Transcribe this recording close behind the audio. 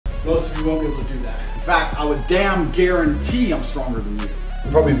Most of you won't be able to do that. In fact, I would damn guarantee I'm stronger than you. I'm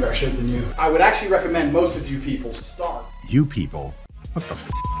probably in better shape than you. I would actually recommend most of you people start. You people? What the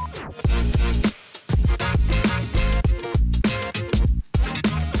f?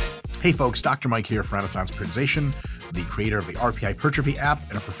 Hey folks, Dr. Mike here from Renaissance Periodization, the creator of the RPI Hypertrophy app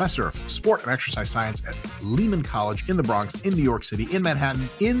and a professor of sport and exercise science at Lehman College in the Bronx, in New York City, in Manhattan,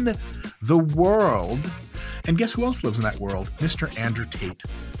 in the world. And guess who else lives in that world? Mr. Andrew Tate,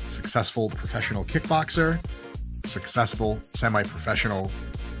 successful professional kickboxer, successful semi-professional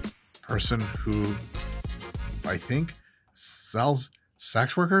person who I think sells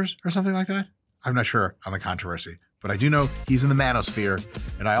sex workers or something like that. I'm not sure on the controversy, but I do know he's in the manosphere,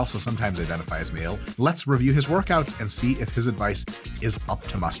 and I also sometimes identify as male. Let's review his workouts and see if his advice is up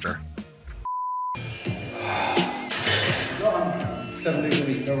to muster. 7 days a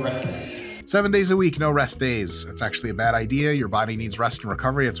week, no rest days. 7 days a week, no rest days. It's actually a bad idea. Your body needs rest and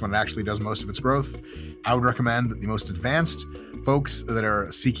recovery. It's when it actually does most of its growth. I would recommend the most advanced folks that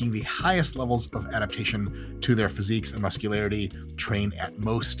are seeking the highest levels of adaptation to their physiques and muscularity train at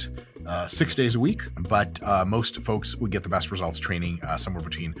most 6 days a week, but most folks would get the best results training somewhere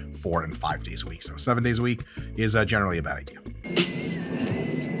between 4 and 5 days a week. So 7 days a week is generally a bad idea.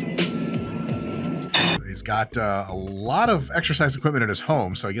 He's got a lot of exercise equipment at his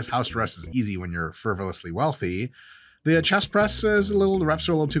home, so I guess house arrest is easy when you're frivolously wealthy. The chest press is the reps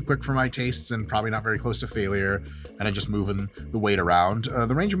are a little too quick for my tastes and probably not very close to failure, and I'm just moving the weight around.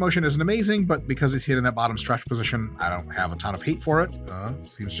 The range of motion isn't amazing, but because he's hitting that bottom stretch position, I don't have a ton of hate for it.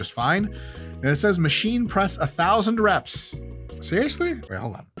 Seems just fine. And it says machine press 1,000 reps. Seriously? Wait,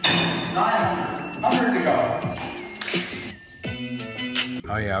 hold on. 900 to go.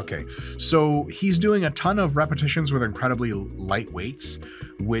 Oh yeah, okay. So he's doing a ton of repetitions with incredibly light weights,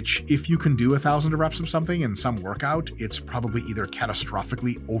 which if you can do 1,000 reps of something in some workout, it's probably either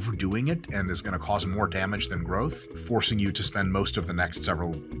catastrophically overdoing it and is going to cause more damage than growth, forcing you to spend most of the next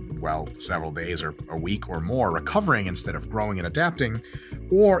several days or a week or more recovering instead of growing and adapting,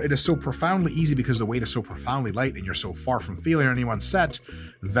 or it is so profoundly easy because the weight is so profoundly light and you're so far from failure in any one set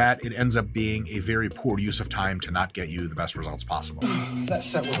that it ends up being a very poor use of time to not get you the best results possible. That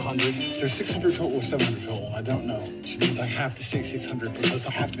set was 100. There's 600 total or 700 total. I don't know. Which means I have to say 600 because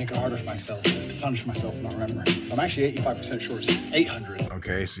I have to make it harder for myself, to punish myself for not remembering. I'm actually 85% sure it's 800.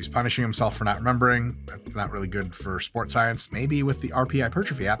 Okay, so he's punishing himself for not remembering. That's not really good for sports science. Maybe with the RPI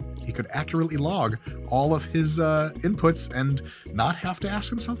Hypertrophy app, he could accurately log all of his inputs and not have to ask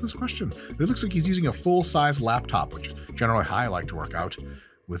himself this question. It looks like he's using a full-size laptop, which is generally how I like to work out,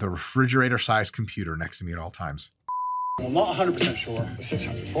 with a refrigerator-sized computer next to me at all times. I'm not 100% sure.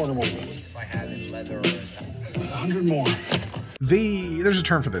 600. 400 more. If I had it leather or 100 more. There's a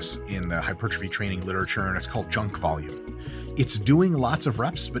term for this in the hypertrophy training literature, and it's called junk volume. It's doing lots of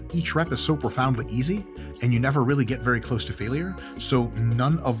reps, but each rep is so profoundly easy, and you never really get very close to failure, so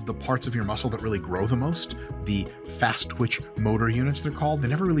none of the parts of your muscle that really grow the most, the fast twitch motor units they're called, they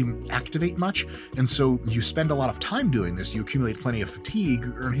never really activate much, and so you spend a lot of time doing this, you accumulate plenty of fatigue,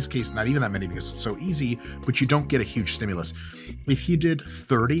 or in his case, not even that many because it's so easy, but you don't get a huge stimulus. If he did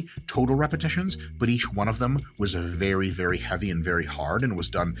 30 total repetitions, but each one of them was very, very heavy and very hard and was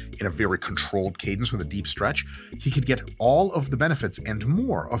done in a very controlled cadence with a deep stretch, he could get all of the benefits and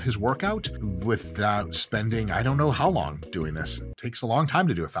more of his workout without spending, I don't know how long doing this. It takes a long time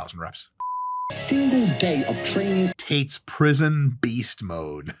to do 1,000 reps. Single day of training. Tate's prison beast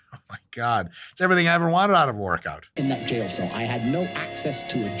mode. Oh my God. It's everything I ever wanted out of a workout. In that jail cell, I had no access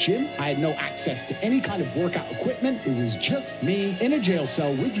to a gym. I had no access to any kind of workout equipment. It was just me in a jail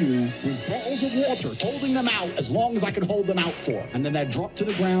cell with you with bottles of water, holding them out as long as I could hold them out for. And then they'd drop to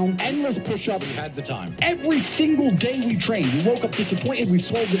the ground, endless push-ups. We had the time. Every single day we trained. We woke up disappointed, we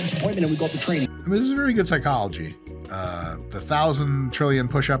swallowed the disappointment, and we got to training. I mean, this is very good psychology. The 1,000 trillion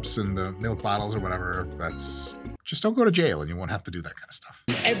push-ups and the milk bottles or whatever, that's... Just don't go to jail and you won't have to do that kind of stuff.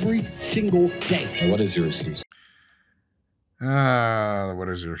 Every single day. What is your excuse? What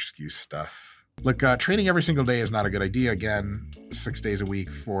is your excuse stuff? Look, training every single day is not a good idea. Again, 6 days a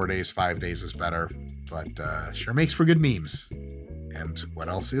week, 4 days, 5 days is better, but sure makes for good memes. And what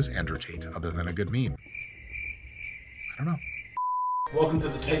else is Andrew Tate other than a good meme? I don't know. Welcome to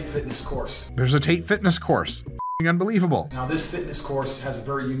the Tate Fitness course. There's a Tate Fitness course. Unbelievable. Now this fitness course has a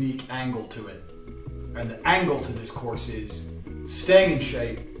very unique angle to it. And the angle to this course is staying in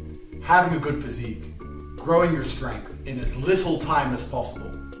shape, having a good physique, growing your strength in as little time as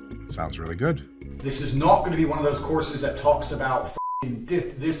possible. Sounds really good. This is not going to be one of those courses that talks about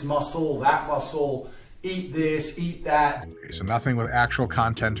this muscle, that muscle, eat this, eat that. Okay, so nothing with actual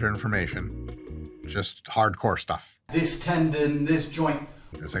content or information, just hardcore stuff. This tendon, this joint.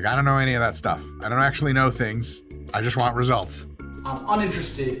 It's like, I don't know any of that stuff. I don't actually know things. I just want results. I'm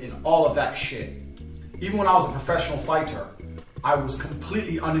uninterested in all of that shit. Even when I was a professional fighter, I was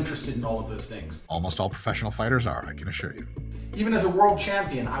completely uninterested in all of those things. Almost all professional fighters are, I can assure you. Even as a world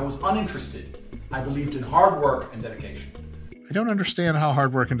champion, I was uninterested. I believed in hard work and dedication. I don't understand how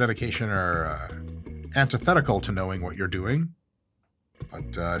hard work and dedication are antithetical to knowing what you're doing.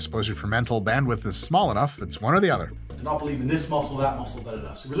 But I suppose if your mental bandwidth is small enough, it's one or the other. To not believe in this muscle, that muscle,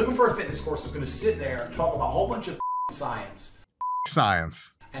 da-da-da. So if you're looking for a fitness course that's going to sit there and talk about a whole bunch of science.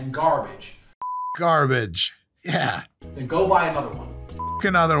 Science. And garbage. Garbage. Yeah. Then go buy another one.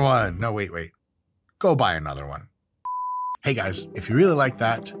 Another one. No, wait. Go buy another one. Hey guys, if you really like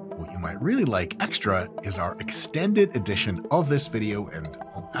that, what you might really like extra is our extended edition of this video, and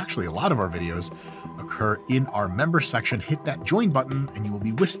actually a lot of our videos occur in our member section. Hit that join button and you will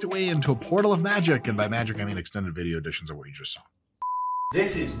be whisked away into a portal of magic. And by magic, I mean extended video editions of what you just saw.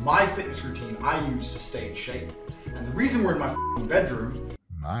 This is my fitness routine I use to stay in shape. And the reason we're in my bedroom.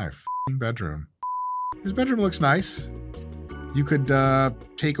 My bedroom. His bedroom looks nice. You could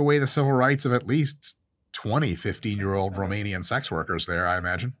take away the civil rights of at least 20 15-year-old Romanian sex workers there, I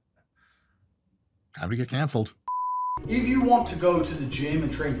imagine. Time to get canceled. If you want to go to the gym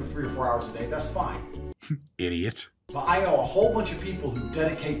and train for 3 or 4 hours a day, that's fine. Idiot. But I know a whole bunch of people who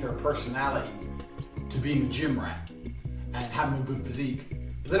dedicate their personality to being a gym rat and having a good physique,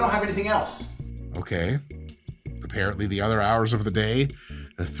 but they don't have anything else. Okay. Apparently the other hours of the day,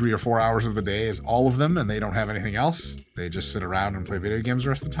 the 3 or 4 hours of the day is all of them and they don't have anything else. They just sit around and play video games the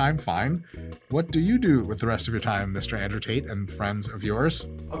rest of the time. Fine. What do you do with the rest of your time, Mr. Andrew Tate and friends of yours?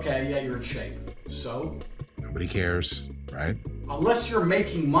 Okay, yeah, you're in shape. So? Nobody cares, right? Unless you're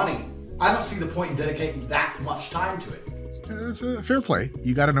making money, I don't see the point in dedicating that much time to it. It's a fair play.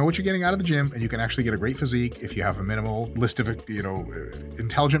 You got to know what you're getting out of the gym, and you can actually get a great physique if you have a minimal list of,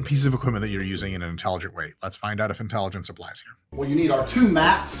 intelligent pieces of equipment that you're using in an intelligent way. Let's find out if intelligence applies here. Well, you need our 2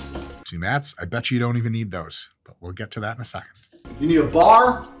 mats. 2 mats? I bet you don't even need those, but we'll get to that in a second. You need a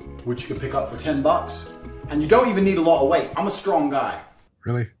bar, which you can pick up for $10, and you don't even need a lot of weight. I'm a strong guy.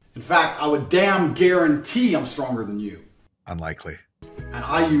 Really? In fact, I would damn guarantee I'm stronger than you. Unlikely. And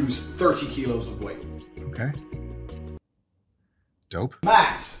I use 30 kilos of weight. Okay. Dope.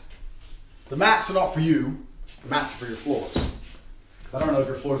 Mats. The mats are not for you. The mats are for your floors. Because I don't know if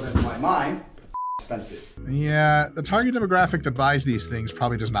your floors are anything like mine, but expensive. Yeah, the target demographic that buys these things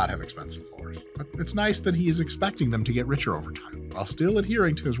probably does not have expensive floors. But it's nice that he is expecting them to get richer over time, while still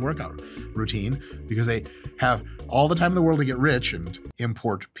adhering to his workout routine, because they have all the time in the world to get rich and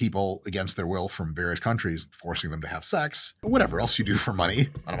import people against their will from various countries, forcing them to have sex, or whatever else you do for money.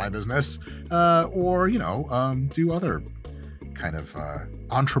 It's none of my business. Or, do other kind of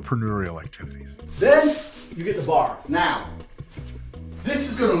entrepreneurial activities. Then you get the bar. Now, this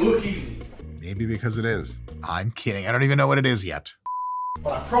is going to look easy. Maybe because it is. I'm kidding. I don't even know what it is yet.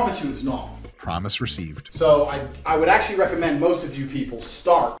 But I promise you it's not. Promise received. So I would actually recommend most of you people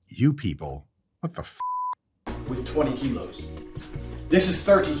start. You people? What the f? With 20 kilos. This is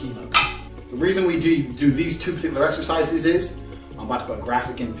 30 kilos. The reason we do these 2 particular exercises is, I'm about to put a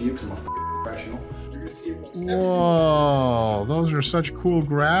graphic in for you because I'm a professional. Whoa, those are such cool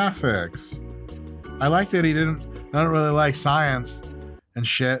graphics. I like that I don't really like science and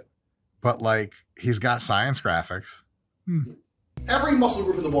shit, but like he's got science graphics. Every muscle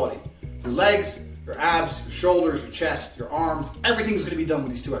group in the body, your legs, your abs, your shoulders, your chest, your arms, everything's going to be done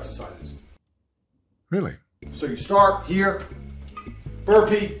with these 2 exercises. Really? So you start here,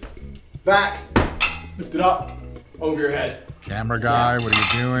 burpee, back, lift it up, over your head. Camera guy, what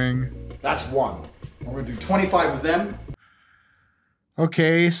are you doing? That's 1. We're going to do 25 of them.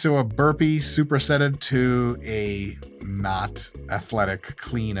 Okay, so a burpee supersetted to a not athletic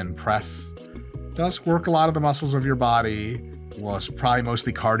clean and press does work a lot of the muscles of your body. Was probably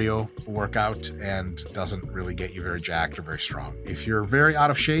mostly cardio workout and doesn't really get you very jacked or very strong. If you're very out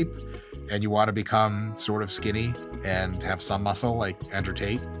of shape and you want to become sort of skinny and have some muscle like Andrew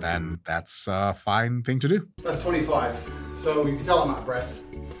Tate, then that's a fine thing to do. That's 25. So you can tell I'm out of breath.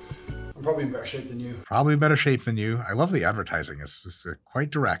 I'm probably in better shape than you. Probably in better shape than you. I love the advertising. It's just quite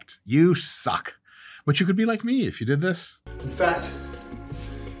direct. You suck. But you could be like me if you did this. In fact,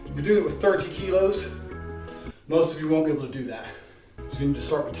 if you're doing it with 30 kilos, most of you won't be able to do that. So you need to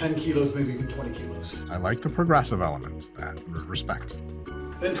start with 10 kilos, maybe even 20 kilos. I like the progressive element, that respect.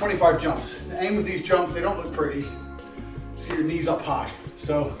 Then 25 jumps. The aim of these jumps, they don't look pretty. So your knees up high.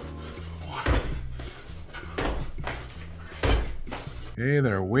 So, 1. Okay,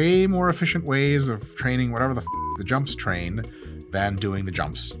 there are way more efficient ways of training whatever the jumps train than doing the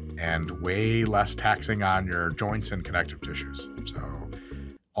jumps, and way less taxing on your joints and connective tissues. So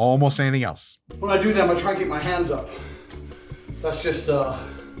almost anything else. When I do that, I'm gonna try and keep my hands up. That's just, Let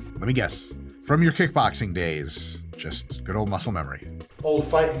me guess. From your kickboxing days, just good old muscle memory. old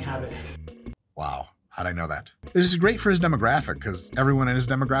fighting habit. Wow. How'd I know that? This is great for his demographic because everyone in his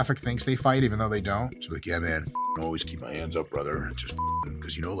demographic thinks they fight even though they don't. So like, yeah, man, always keep my hands up, brother. Just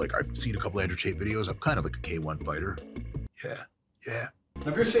because, you know, like I've seen a couple of Andrew Tate videos. I'm kind of like a K1 fighter. Yeah.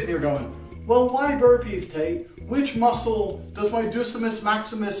 Now if you're sitting here going, well, why burpees, Tate? Which muscle does my Ducimus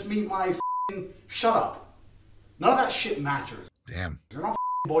Maximus meet my f***ing... Shut up. None of that shit matters. Damn. You're not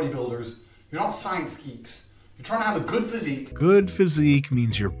f***ing bodybuilders. You're not science geeks. You're trying to have a good physique. Good physique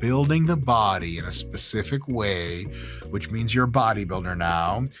means you're building the body in a specific way, which means you're a bodybuilder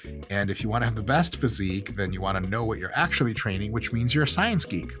now. And if you want to have the best physique, then you want to know what you're actually training, which means you're a science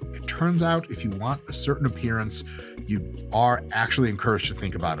geek. It turns out if you want a certain appearance, you are actually encouraged to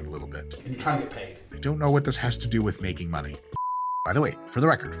think about it a little bit. And you're trying to get paid. I don't know what this has to do with making money. By the way, for the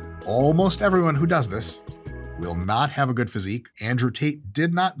record, almost everyone who does this will not have a good physique. Andrew Tate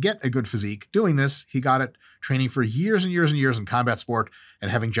did not get a good physique doing this. He got it training for years and years and years in combat sport and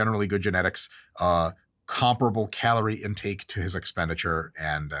having generally good genetics, comparable calorie intake to his expenditure,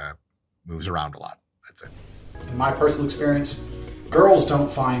 and moves around a lot. That's it. In my personal experience, girls don't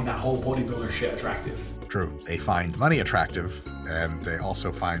find that whole bodybuilder shit attractive. True. They find money attractive, and they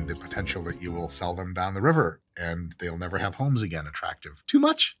also find the potential that you will sell them down the river and they'll never have homes again attractive. Too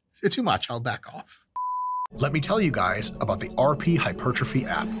much? Too much. I'll back off. Let me tell you guys about the RP Hypertrophy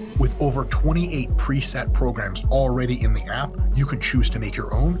app. With over 28 preset programs already in the app, you can choose to make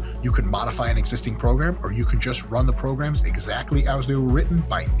your own, you can modify an existing program, or you can just run the programs exactly as they were written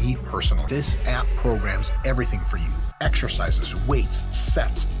by me personally. This app programs everything for you. Exercises, weights,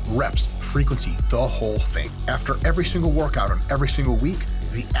 sets, reps, frequency, the whole thing. After every single workout on every single week,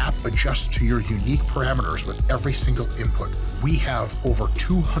 the app adjusts to your unique parameters with every single input. We have over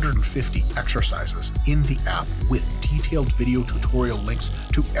 250 exercises in the app with detailed video tutorial links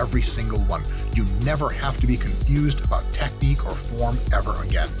to every single one. You never have to be confused about technique or form ever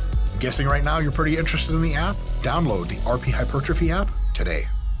again. I'm guessing right now you're pretty interested in the app? Download the RP Hypertrophy app today.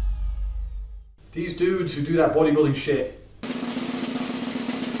 These dudes who do that bodybuilding shit,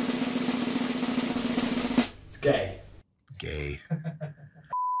 it's gay. Gay.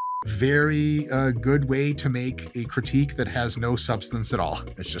 Very good way to make a critique that has no substance at all.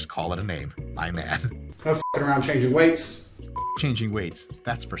 Let's just call it a name. My man. No f***ing around changing weights. Changing weights.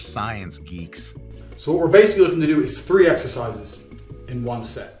 That's for science geeks. So what we're basically looking to do is 3 exercises in 1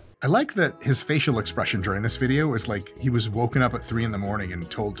 set. I like that his facial expression during this video was like he was woken up at 3 in the morning and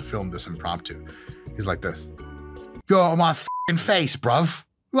told to film this impromptu. He's like this. Go on my f***ing face, bruv.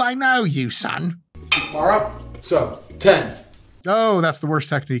 I know you, son. Alright, so 10. Oh, that's the worst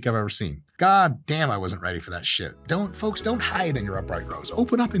technique I've ever seen. God damn, I wasn't ready for that shit. Folks, don't hide in your upright rows.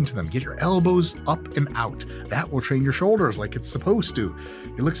 Open up into them. Get your elbows up and out. That will train your shoulders like it's supposed to.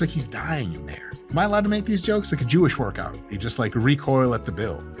 It looks like he's dying in there. Am I allowed to make these jokes? Like a Jewish workout. You just like recoil at the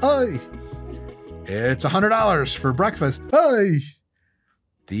bill. Hey, it's $100 for breakfast. Hey,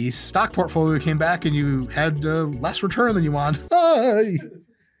 the stock portfolio came back and you had less return than you want. Hey,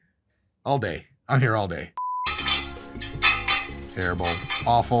 all day. I'm here all day. Terrible,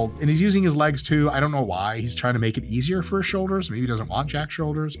 awful. And he's using his legs too. I don't know why. He's trying to make it easier for his shoulders. Maybe he doesn't want jack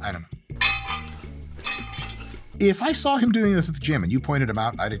shoulders. I don't know. If I saw him doing this at the gym and you pointed him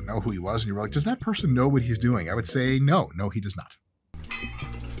out and I didn't know who he was and you were like, does that person know what he's doing? I would say, no, he does not.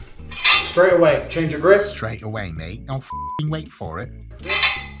 Straight away, change your grip. Straight away, mate. Don't f***ing wait for it.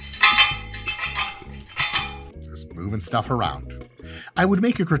 Just moving stuff around. I would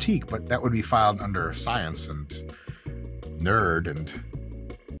make a critique, but that would be filed under science and nerd and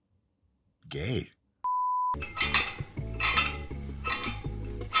gay.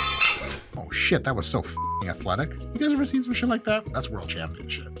 Oh shit, that was so f***ing athletic. You guys ever seen some shit like that? That's world champion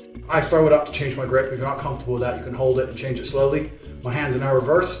shit. I throw it up to change my grip. If you're not comfortable with that, you can hold it and change it slowly. My hands are now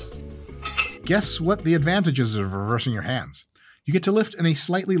reversed. Guess what the advantages of reversing your hands? You get to lift in a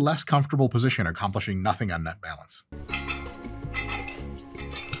slightly less comfortable position, accomplishing nothing on net balance.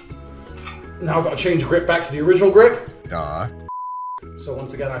 Now I've got to change the grip back to the original grip. Duh. So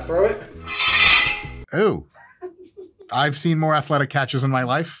once again, I throw it. Ooh. I've seen more athletic catches in my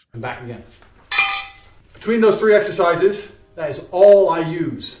life. And back again. Between those 3 exercises, that is all I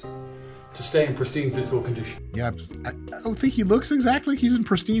use to stay in pristine physical condition. Yeah, I don't think he looks exactly like he's in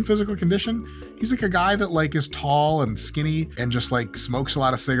pristine physical condition. He's like a guy that like is tall and skinny and just like smokes a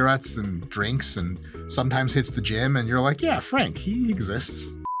lot of cigarettes and drinks and sometimes hits the gym and you're like, yeah, Frank, he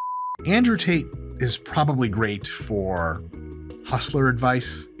exists. Andrew Tate is probably great for hustler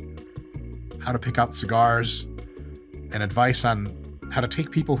advice, how to pick out cigars, and advice on how to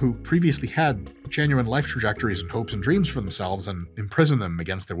take people who previously had genuine life trajectories and hopes and dreams for themselves and imprison them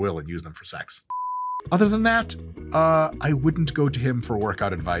against their will and use them for sex. Other than that, I wouldn't go to him for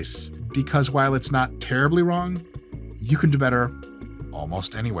workout advice, because while it's not terribly wrong, you can do better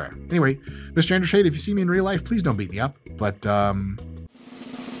almost anywhere. Anyway, Mr. Andrew Tate, if you see me in real life, please don't beat me up. But 4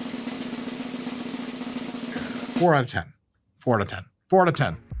 out of 10. 4 out of 10. 4 out of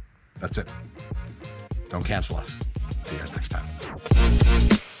 10. That's it. Don't cancel us. See you guys next time.